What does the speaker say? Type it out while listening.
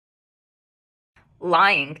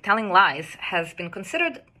lying, telling lies, has been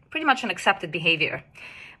considered pretty much an accepted behavior.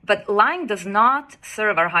 But lying does not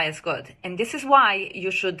serve our highest good. And this is why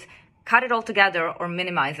you should cut it all together or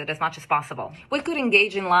minimize it as much as possible. We could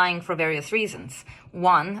engage in lying for various reasons.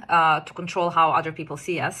 One, to control how other people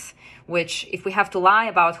see us, which if we have to lie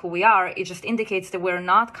about who we are, it just indicates that we're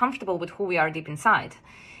not comfortable with who we are deep inside.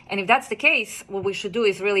 And if that's the case, what we should do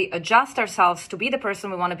is really adjust ourselves to be the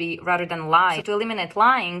person we want to be rather than lie. So to eliminate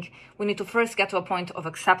lying, we need to first get to a point of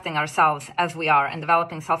accepting ourselves as we are and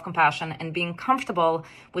developing self-compassion and being comfortable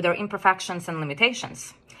with our imperfections and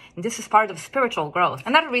limitations. And this is part of spiritual growth.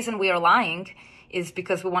 Another reason we are lying is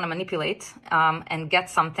because we want to manipulate and get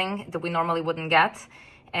something that we normally wouldn't get.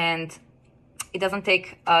 And it doesn't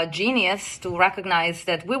take a genius to recognize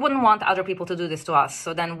that we wouldn't want other people to do this to us.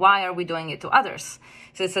 So then why are we doing it to others?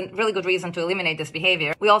 So it's a really good reason to eliminate this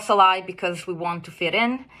behavior. We also lie because we want to fit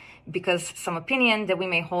in, because some opinion that we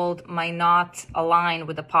may hold might not align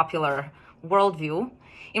with the popular worldview.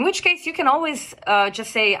 In which case, you can always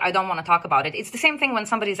just say, I don't want to talk about it. It's the same thing when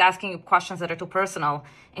somebody's asking you questions that are too personal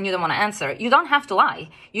and you don't want to answer. You don't have to lie.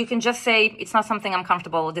 You can just say, it's not something I'm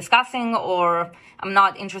comfortable discussing, or I'm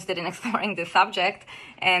not interested in exploring this subject.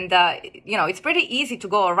 And, it's pretty easy to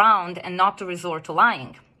go around and not to resort to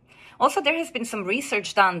lying. Also, there has been some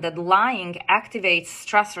research done that lying activates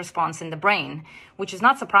stress response in the brain, which is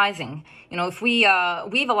not surprising. If we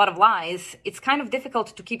weave a lot of lies, it's kind of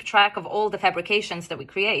difficult to keep track of all the fabrications that we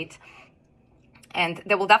create. And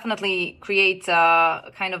that will definitely create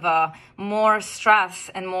kind of a more stress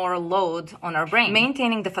and more load on our brain.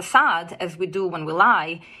 Maintaining the facade, as we do when we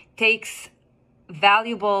lie, takes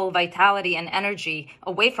valuable vitality and energy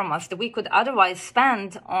away from us that we could otherwise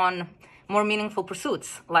spend on more meaningful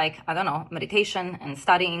pursuits like, meditation and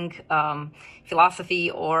studying philosophy,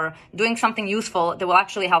 or doing something useful that will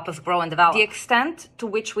actually help us grow and develop. The extent to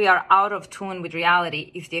which we are out of tune with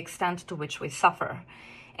reality is the extent to which we suffer.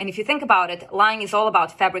 And if you think about it, lying is all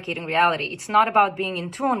about fabricating reality. It's not about being in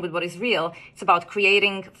tune with what is real. It's about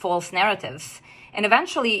creating false narratives. And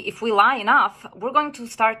eventually, if we lie enough, we're going to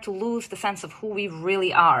start to lose the sense of who we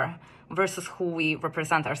really are versus who we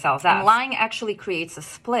represent ourselves as. And lying actually creates a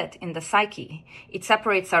split in the psyche. It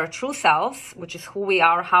separates our true selves, which is who we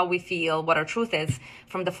are, how we feel, what our truth is,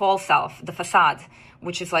 from the false self, the facade,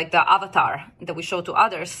 which is like the avatar that we show to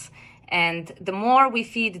others. And the more we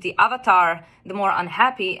feed the avatar, the more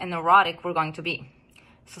unhappy and neurotic we're going to be.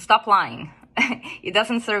 So stop lying. It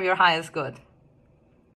doesn't serve your highest good.